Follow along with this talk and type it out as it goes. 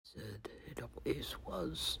double S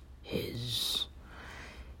was his.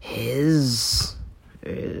 His.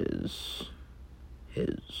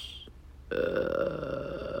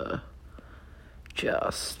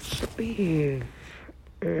 Just be.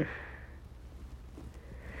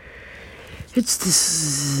 It's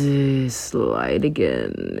this slide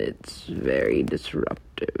again. It's very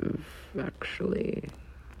disruptive, actually.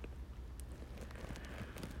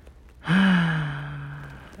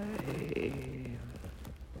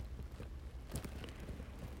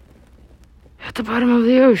 At the bottom of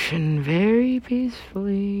the ocean, very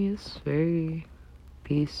peacefully. It's very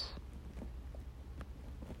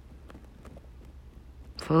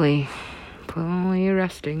fully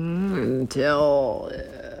resting until,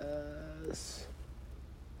 yes,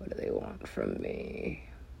 what do they want from me?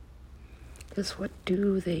 Because what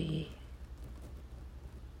do they?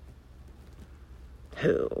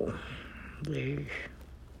 Who? They.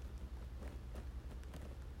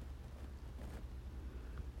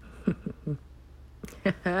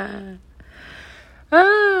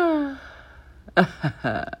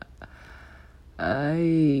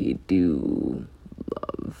 I do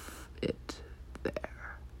love it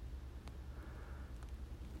there.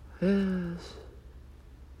 Yes.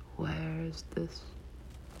 Where is this?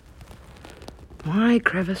 My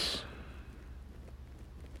crevice.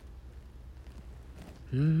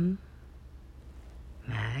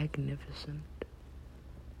 Magnificent.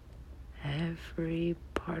 Every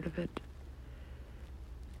part of it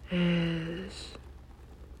is.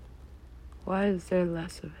 Why is there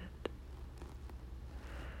less of it?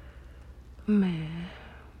 Meh.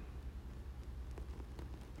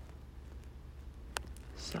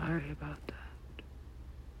 Sorry about that.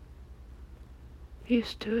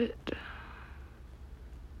 Used to it.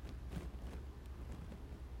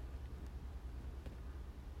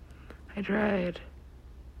 I tried.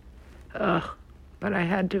 But I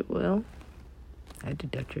had to, I had to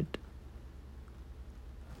touch it.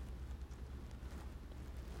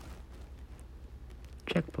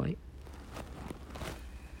 Checkpoint.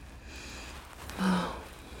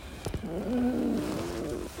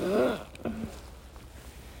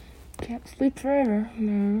 Can't sleep forever.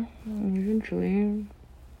 No, eventually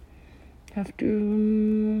have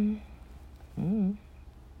to.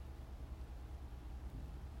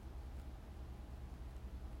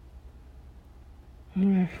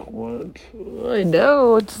 What? I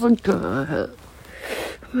know, it's like, what?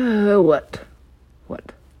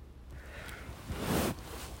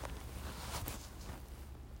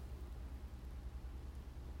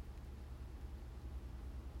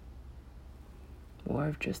 More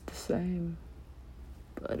of just the same,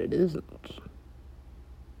 but it isn't.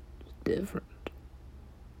 It's different.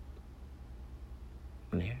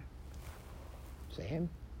 And here, same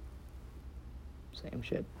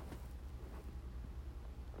shit.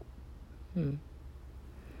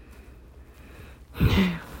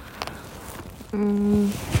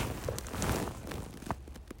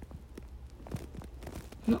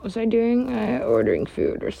 What was I doing? Ordering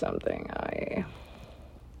food or something. I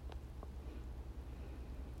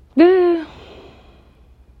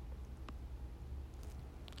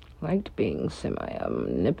liked being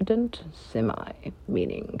semi-omnipotent. Semi,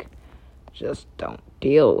 meaning just don't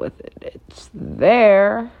deal with it. It's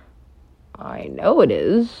there. I know it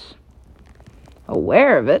is.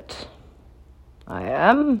 Aware of it. I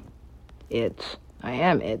am it.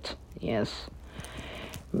 Yes.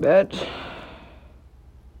 But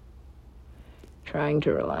trying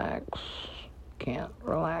to relax. Can't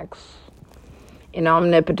relax in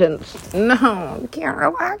omnipotence. No, can't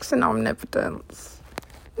relax in omnipotence.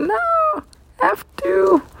 No, have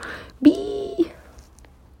to be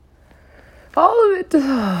all of it.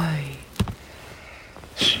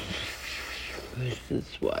 This is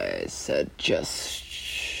why I said just.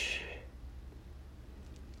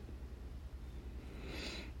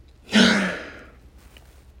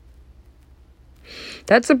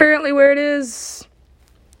 That's apparently where it is.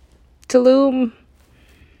 Tulum,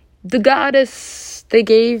 the goddess they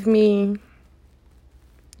gave me.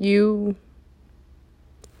 You.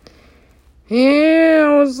 Yeah,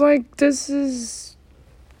 I was like, this is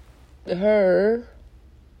her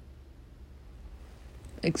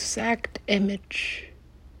exact image.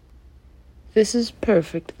 This is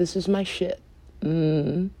perfect. This is my shit.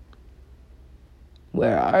 Where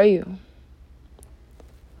are you?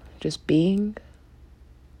 Just being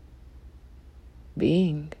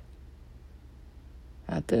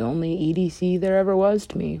at the only EDC there ever was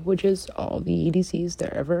to me, which is all the EDCs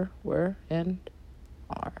there ever were and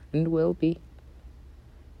are and will be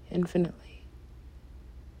infinitely.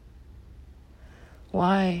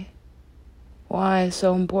 Why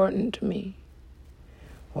so important to me?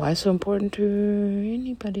 Why so important to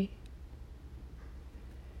anybody?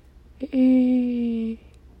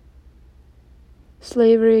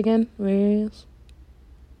 Slavery again? Yes.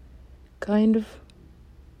 Kind of.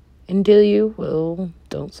 Until you, well,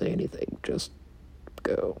 don't say anything. Just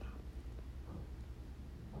go.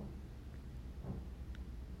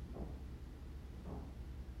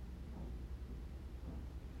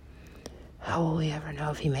 How will we ever know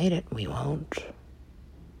if he made it? We won't.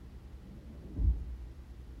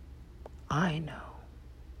 I know.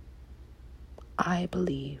 I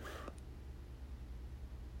believe.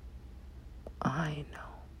 I know.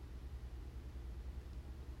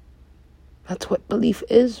 That's what belief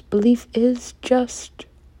is. Belief is just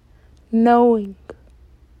knowing.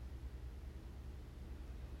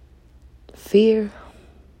 Fear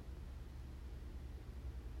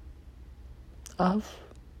of.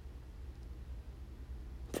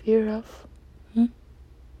 Fear of.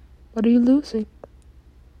 What are you losing?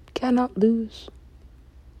 Cannot lose.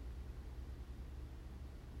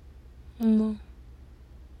 No.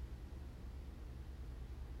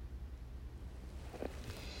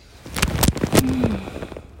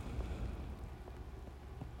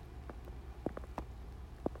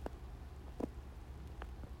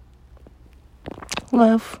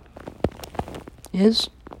 Love is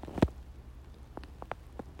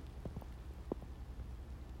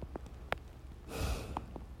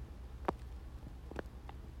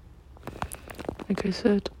like I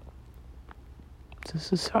said,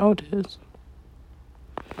 this is how it is.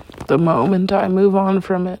 The moment I move on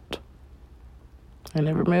from it, I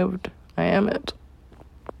never moved. I am it.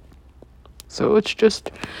 So it's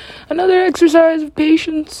just another exercise of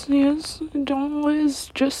patience, yes. It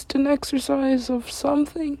always just an exercise of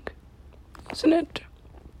something, isn't it?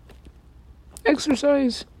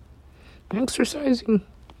 Exercise. Exercising.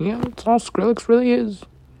 Yeah, that's all Skrillex really is.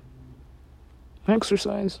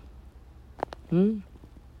 Exercise.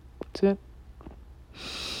 That's it.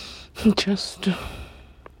 Just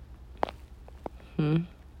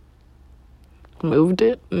moved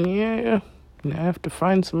it. Yeah. I have to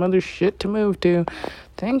find some other shit to move to.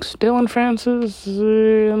 Thanks, Dylan Francis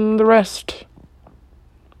and the rest.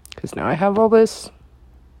 Because now I have all this.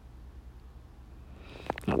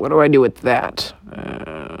 What do I do with that?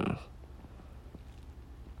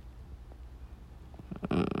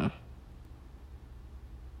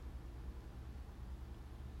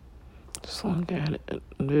 Just look at it.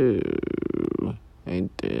 No, I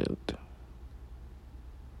did.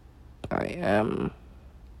 I am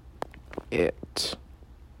it.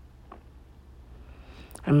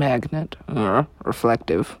 A magnet, or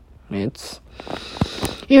reflective. It's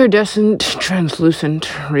iridescent,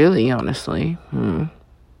 translucent, really, honestly.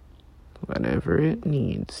 Whatever it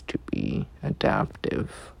needs to be.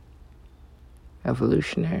 Adaptive.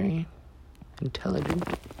 Evolutionary. Intelligent.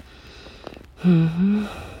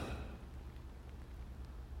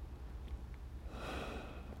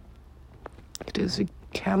 It is a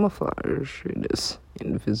camouflage. It is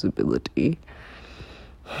invisibility.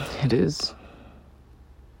 It is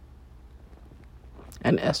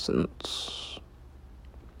an essence.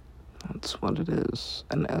 That's what it is.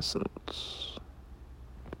 An essence.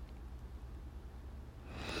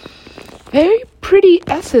 Very pretty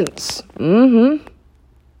essence.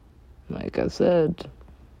 Like I said,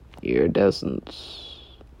 iridescence.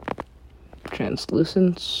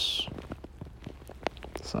 Translucence.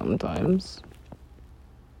 Sometimes.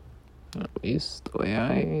 At least the way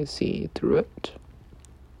I see through it.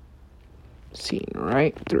 Seen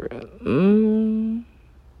right through it.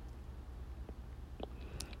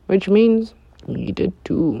 Which means he did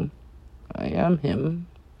too. I am him.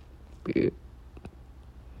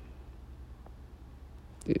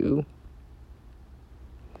 You.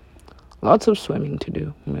 Lots of swimming to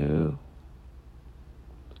do. Moo.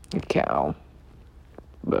 A cow.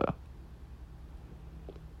 Buh.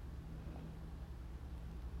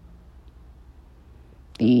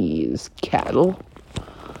 These cattle.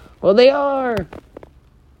 Well, they are.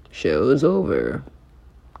 Show's over.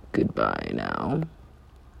 Goodbye now.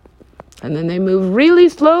 And then they move really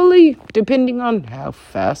slowly, depending on how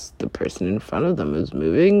fast the person in front of them is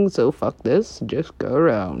moving. So fuck this. Just go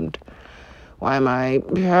around. Why am I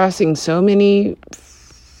passing so many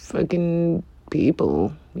fucking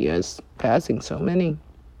people? Yes, passing so many.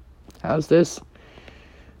 How's this?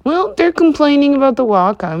 Well, they're complaining about the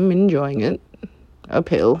walk. I'm enjoying it.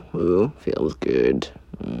 Uphill. Ooh, feels good.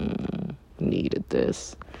 Needed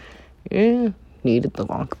this. Yeah, needed the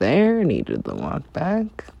walk there. Needed the walk back.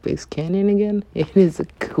 Base Canyon again. It is a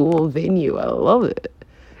cool venue. I love it.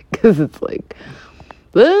 Because it's like,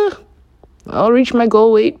 a I'll reach my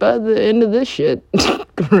goal weight by the end of this shit,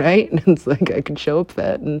 right? It's like I can show up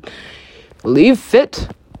fat and leave fit.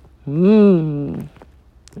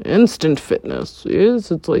 Instant fitness.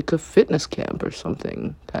 Yes, it's like a fitness camp or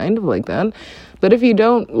something, kind of like that. But if you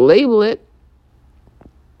don't label it,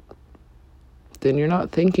 then you're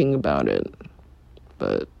not thinking about it.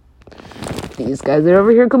 But these guys are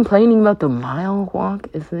over here complaining about the mile walk.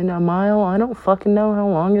 Is it a mile? I don't fucking know how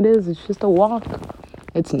long it is. It's just a walk.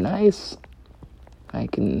 It's nice. I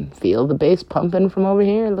can feel the bass pumping from over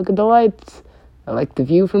here. Look at the lights. I like the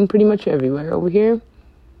view from pretty much everywhere over here.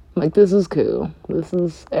 Like, this is cool. This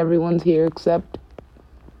is, everyone's here except...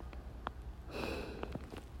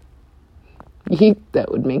 that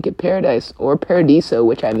would make it Paradise or Paradiso,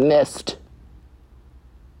 which I missed.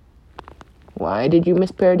 Why did you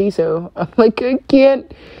miss Paradiso? I'm like, I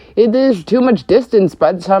can't. There's too much distance.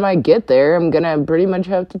 By the time I get there, I'm gonna pretty much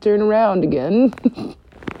have to turn around again.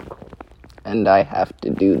 And I have to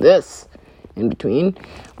do this in between.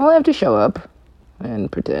 Well, I have to show up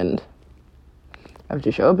and pretend. I have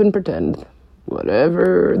to show up and pretend.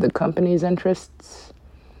 Whatever the company's interests,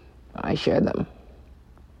 I share them.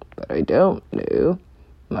 But I don't do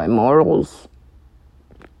my morals.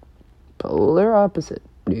 Polar opposite.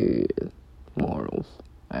 Yeah. Morals.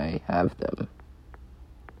 I have them.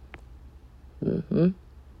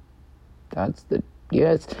 That's the...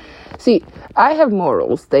 Yes. See, I have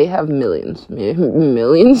morals. They have millions.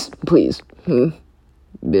 Millions? Please.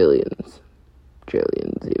 Billions.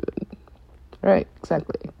 Trillions even. Right,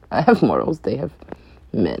 exactly. I have morals. They have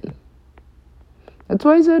men. That's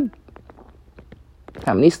why I said,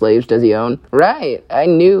 how many slaves does he own? Right. I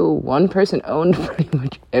knew one person owned pretty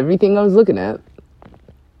much everything I was looking at.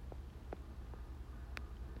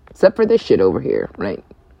 Except for this shit over here, right?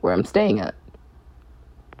 Where I'm staying at.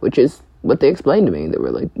 Which is what they explained to me. They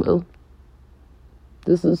were like, well,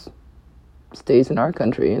 this stays in our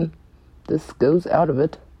country and this goes out of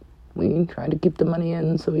it. We try to keep the money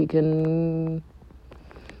in so we can...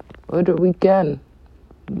 What we can.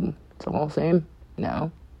 It's all same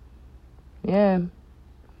now. Yeah.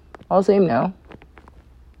 All same now.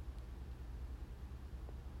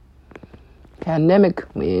 Pandemic.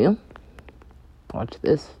 Well, watch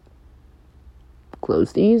this.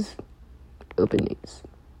 Close these. Open these.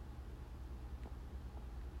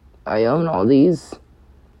 I own all these.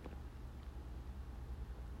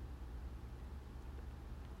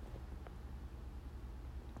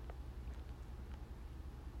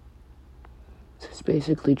 So it's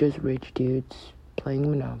basically just rich dudes playing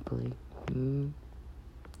Monopoly.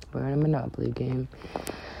 We're in a Monopoly game.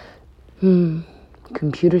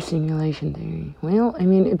 Computer simulation theory. Well, I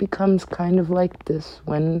mean, it becomes kind of like this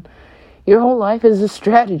when your whole life is a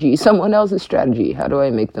strategy, someone else's strategy. How do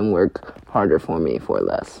I make them work harder for me for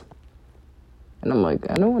less? And I'm like,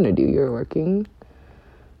 I don't want to do your working.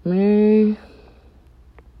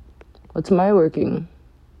 What's my working?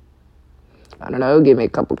 I don't know, give me a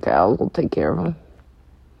couple cows, I'll take care of them.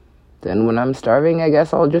 Then when I'm starving, I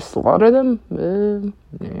guess I'll just slaughter them?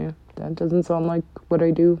 Yeah, that doesn't sound like what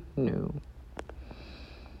I do. No.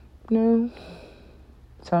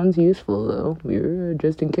 Sounds useful, though.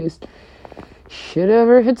 Just in case shit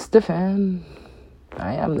ever hits the fan.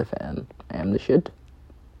 I am the fan. I am the shit.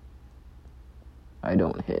 I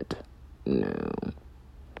don't hit. No.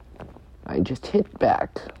 I just hit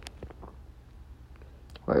back.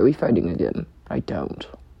 Why are we fighting again? I don't.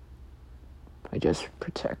 I just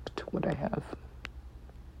protect what I have.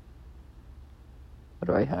 What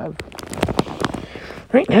do I have?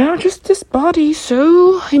 Right now, just this body,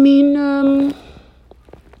 so,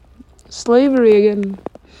 slavery again.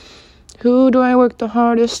 Who do I work the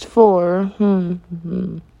hardest for?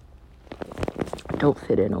 Don't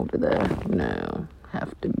fit in over there. No.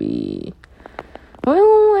 Have to be...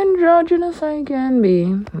 Well, androgynous I can be.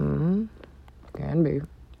 Can be.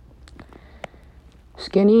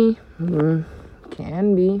 Skinny?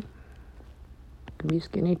 Can be. Can be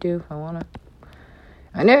skinny too if I wanna.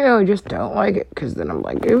 I know, I just don't like it, because then I'm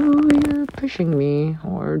like, ooh, you're pushing me,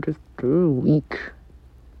 or just weak.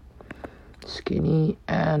 Skinny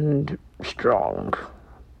and strong.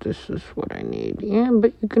 This is what I need. Yeah,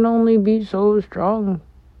 but you can only be so strong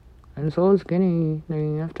and so skinny.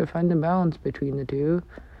 Then you have to find the balance between the two.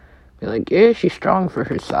 Be like, yeah, she's strong for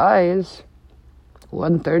her size.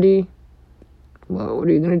 130. Well, what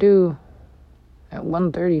are you gonna do at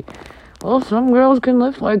 130? Well, some girls can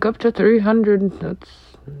lift like up to 300. That's...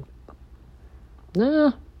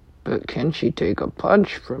 Nah. But can she take a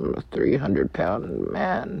punch from a 300-pound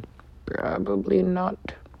man? Probably not.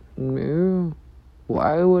 No.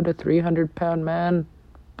 Why would a 300-pound man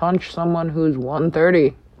punch someone who's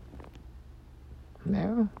 130?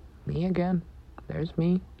 No. Me again. There's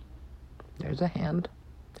me. There's a hand.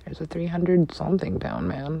 There's a 300-something pound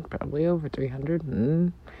man. Probably over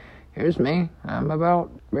 300. Here's me. I'm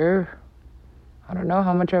about there. I don't know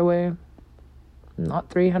how much I weigh. Not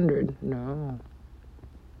 300. No.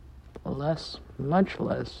 Less. Much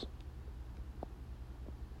less.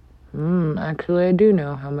 Actually, I do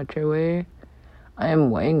know how much I weigh. I am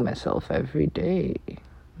weighing myself every day.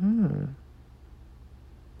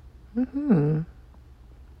 That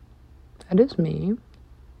is me.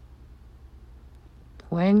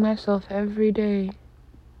 Weighing myself every day.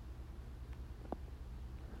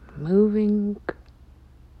 Moving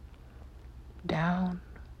down.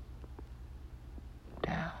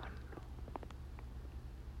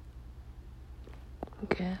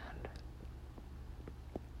 Good.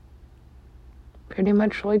 Pretty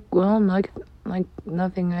much like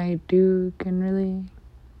nothing I do can really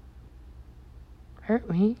hurt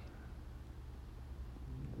me.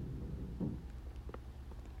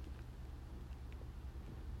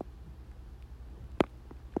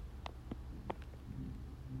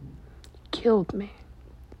 Killed me.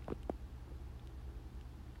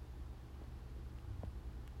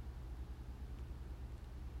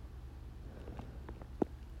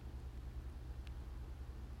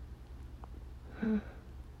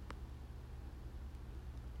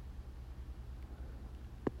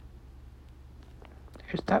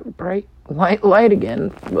 There's that bright white light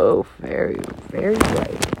again. Oh, very, very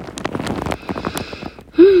bright.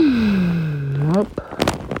 Up.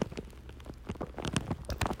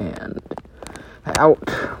 And out.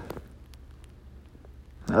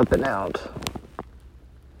 Up and out.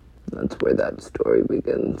 That's where that story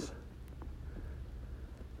begins.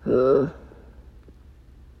 I'm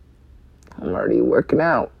already working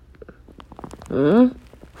out.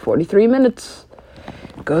 43 minutes.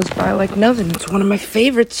 Goes by like nothing. It's one of my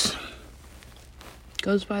favorites.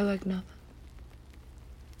 Goes by like nothing.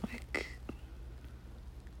 Like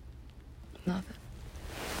nothing.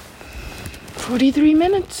 43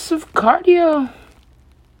 minutes of cardio.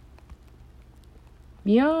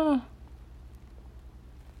 Yeah.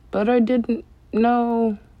 But I didn't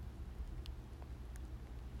know.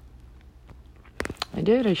 I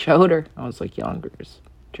did. I showed her. I was like, Yonkers,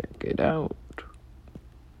 check it out.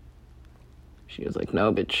 She was like,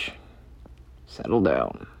 no, bitch. Settle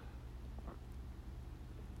down.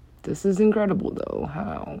 This is incredible, though.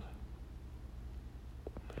 How?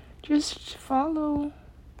 Just follow.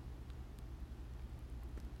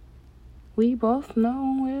 We both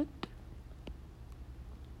know it.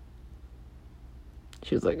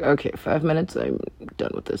 She was like, okay, 5 minutes. I'm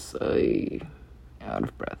done with this. Out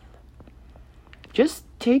of breath. Just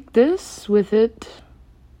take this with it.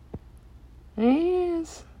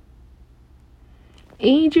 Yes.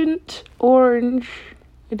 Agent Orange.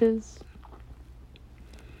 It is.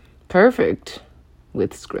 Perfect.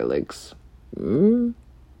 With Skrillex.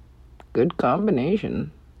 Good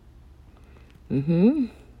combination.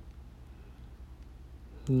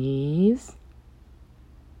 Yes.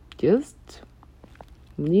 Just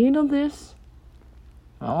little this.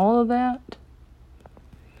 All of that.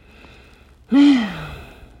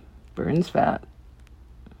 Burns fat.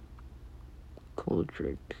 Cool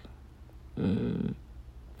trick.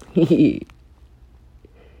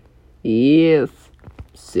 Yes.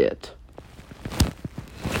 Sit.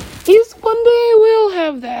 Yes, one day we'll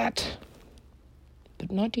have that.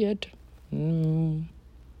 But not yet.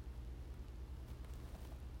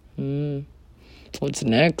 What's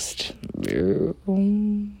next?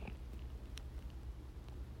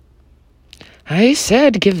 I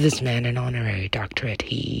said give this man an honorary doctorate.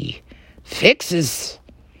 He fixes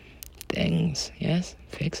things. Yes,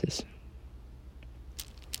 fixes.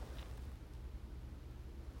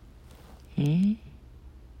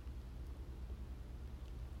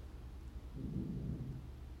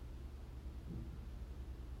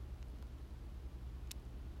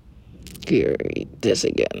 Here, this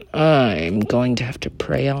again. I'm going to have to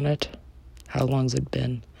pray on it. How long's it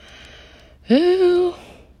been? Oh,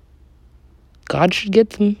 God should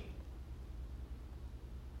get them.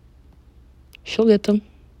 She'll get them.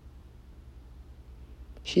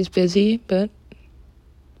 She's busy, but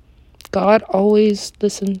God always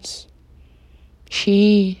listens.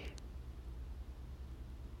 She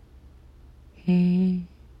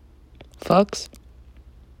fucks.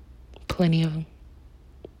 Plenty of them.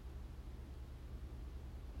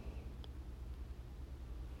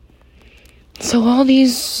 So all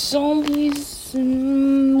these zombies,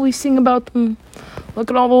 we sing about them.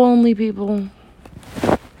 Look at all the lonely people.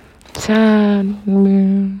 Sad.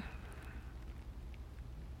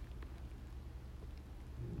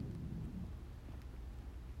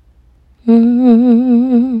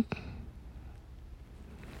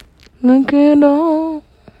 Look at all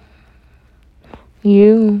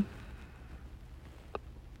you.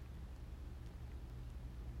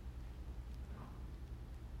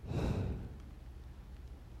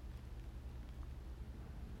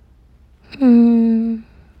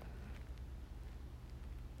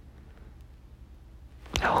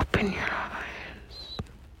 Open your eyes.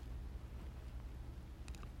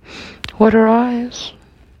 What are eyes?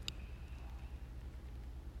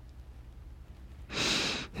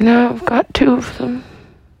 Now I've got two of them.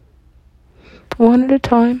 One at a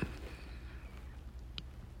time.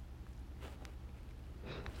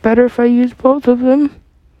 Better if I use both of them.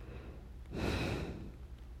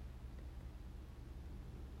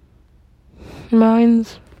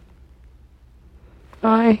 Mine's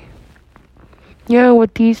eye. Yeah,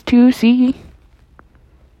 what these two see.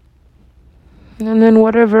 And then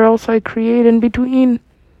whatever else I create in between.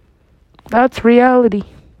 That's reality.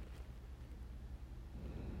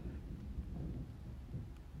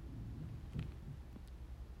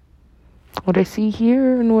 What I see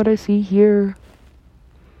here and what I see here.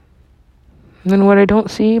 And then what I don't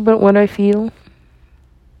see, but what I feel.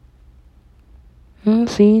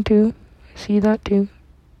 See too. I see that too.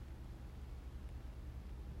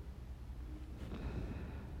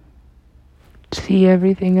 See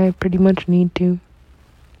everything I pretty much need to.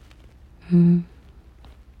 We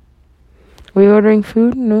ordering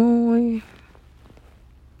food? No,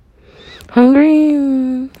 hungry?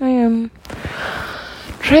 I am.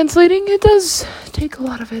 Translating, it does take a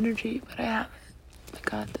lot of energy, but I have it. I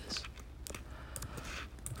got this.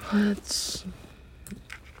 It's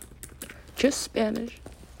just Spanish,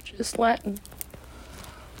 just Latin.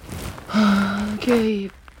 Okay,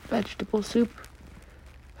 vegetable soup.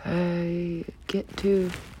 I get to.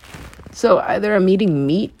 So either I'm eating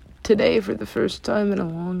meat today for the first time in a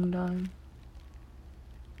long time.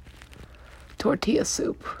 Tortilla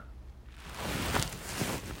soup.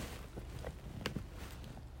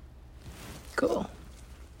 Cool.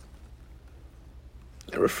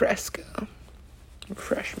 Refresco.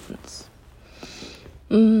 Refreshments.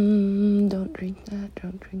 Don't drink that.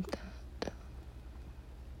 Don't drink that.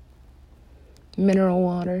 Mineral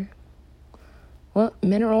water. What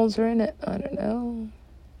minerals are in it? I don't know.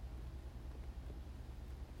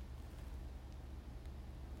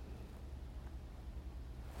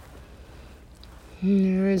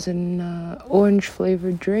 There is an orange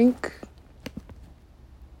flavored drink.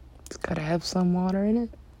 It's gotta have some water in it.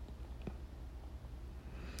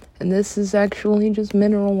 And this is actually just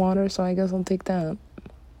mineral water, so I guess I'll take that.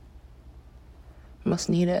 Must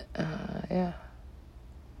need it. Yeah.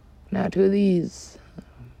 Now 2 of these.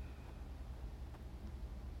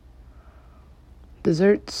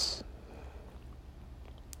 Desserts.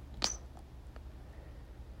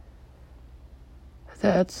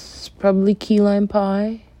 That's probably key lime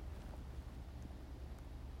pie.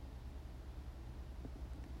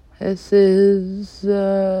 This is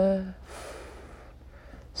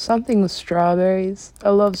something with strawberries. I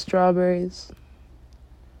love strawberries.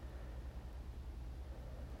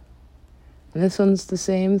 And this one's the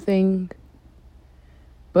same thing,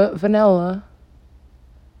 but vanilla.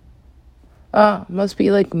 Must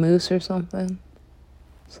be like mousse or something.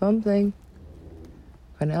 Something.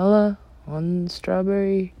 Vanilla on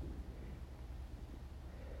strawberry.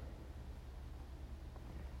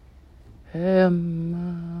 I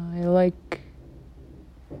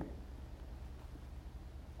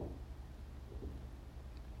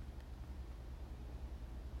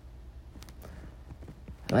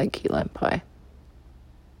like key lime pie.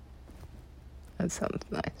 That sounds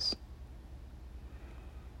nice.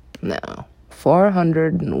 Now,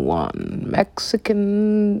 401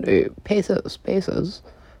 Mexican pesos,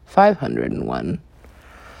 501.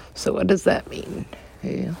 So what does that mean?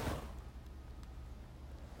 Yeah.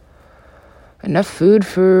 Enough food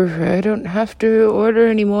for I don't have to order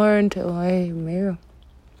anymore until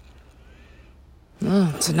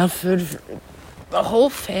it's enough food for the whole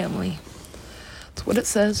family. That's what it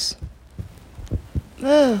says.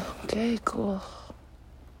 Oh, okay, cool.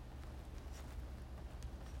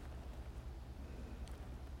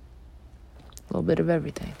 A little bit of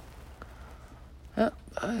everything. Oh,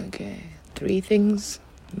 okay. 3 things.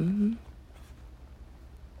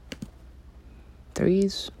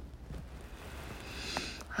 3s.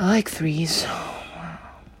 I like 3s. How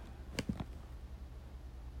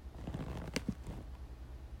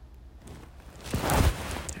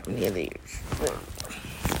many of these?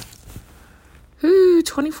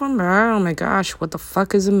 24 minutes. Oh my gosh, what the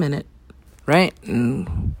fuck is a minute? Right?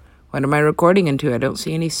 And what am I recording into? I don't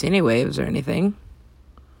see any cine waves or anything.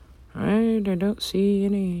 Right? I don't see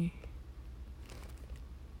any.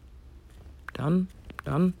 Done?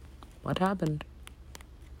 What happened?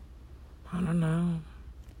 I don't know.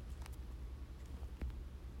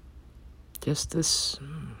 Just this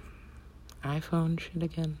iPhone shit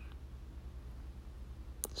again.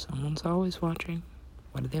 Someone's always watching.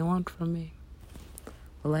 What do they want from me?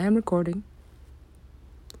 Well, I am recording.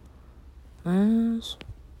 Yes.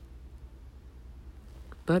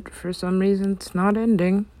 But for some reason, it's not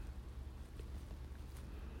ending.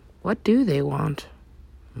 What do they want?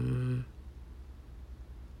 I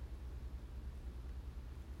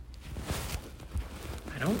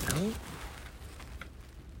don't know.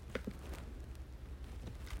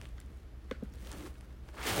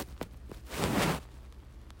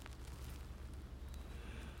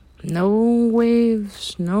 No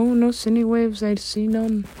waves. No cine waves. I see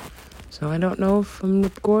none. So I don't know if I'm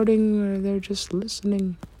recording or they're just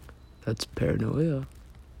listening. That's paranoia.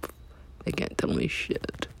 They can't tell me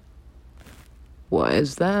shit. Why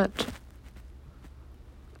is that?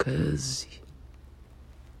 'Cause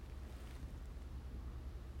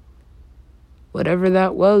whatever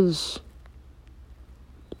that was,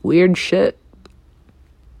 weird shit.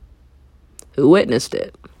 Who witnessed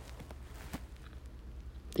it?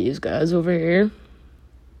 These guys over here.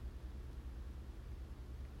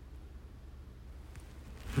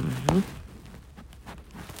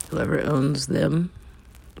 Whoever owns them,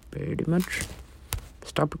 pretty much.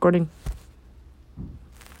 Stop recording.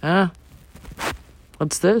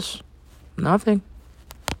 What's this? Nothing.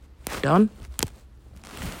 Done?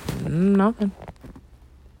 Nothing.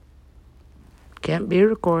 Can't be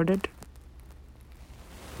recorded.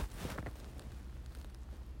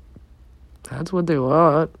 That's what they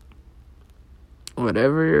want.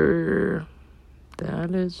 Whatever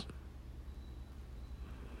that is.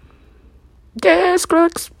 Yes,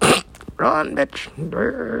 Skrillex. Run, bitch.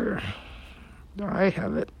 I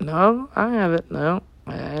have it. No, I have it. No,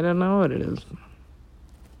 I don't know what it is.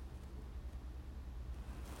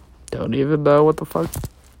 Don't even know what the fuck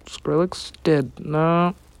Skrillex did.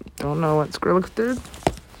 No, don't know what Skrillex did.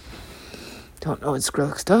 Don't know what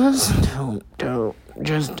Skrillex does.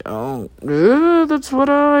 Just don't. That's what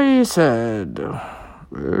I said.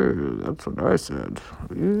 That's what I said.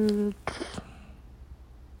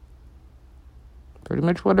 Pretty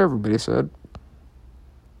much what everybody said.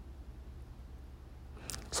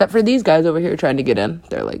 Except for these guys over here trying to get in.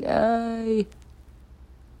 They're like, I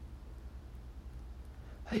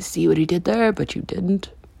see what he did there, but you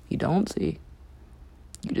didn't. You don't see.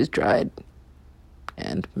 You just tried.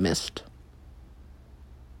 And missed.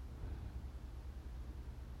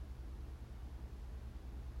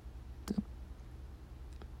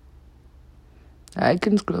 I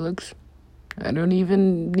can Skrillex. I don't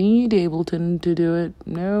even need Ableton to do it.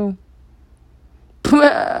 No.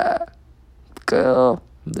 Cool.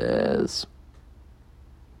 This.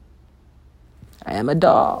 I am a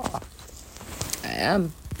DAW. I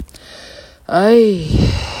am. I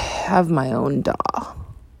have my own DAW.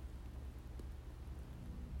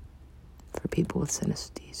 For people with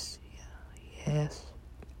synesthesia. Yes.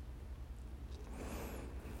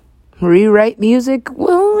 Rewrite music?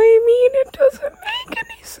 Well, I mean, it doesn't make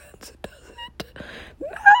any sense, does it?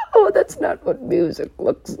 No, that's not what music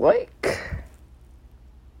looks like.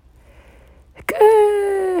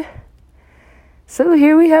 So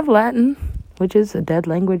here we have Latin, which is a dead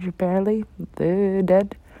language, apparently. They're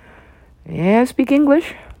dead. Yeah, I speak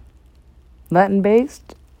English.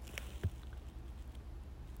 Latin-based.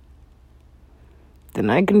 Then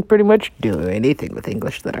I can pretty much do anything with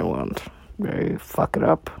English that I want. I fuck it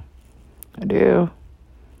up. I do.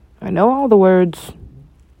 I know all the words.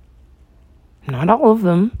 Not all of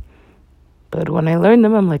them. But when I learn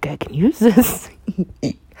them, I'm like, I can use this.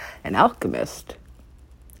 An alchemist.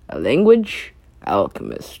 A language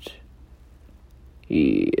alchemist.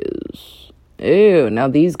 He is. Ew, now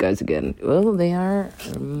these guys again. Well, they are.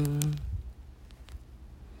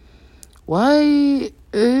 Why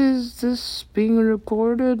is this being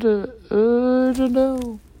recorded? I don't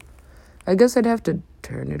know. I guess I'd have to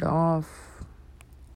turn it off.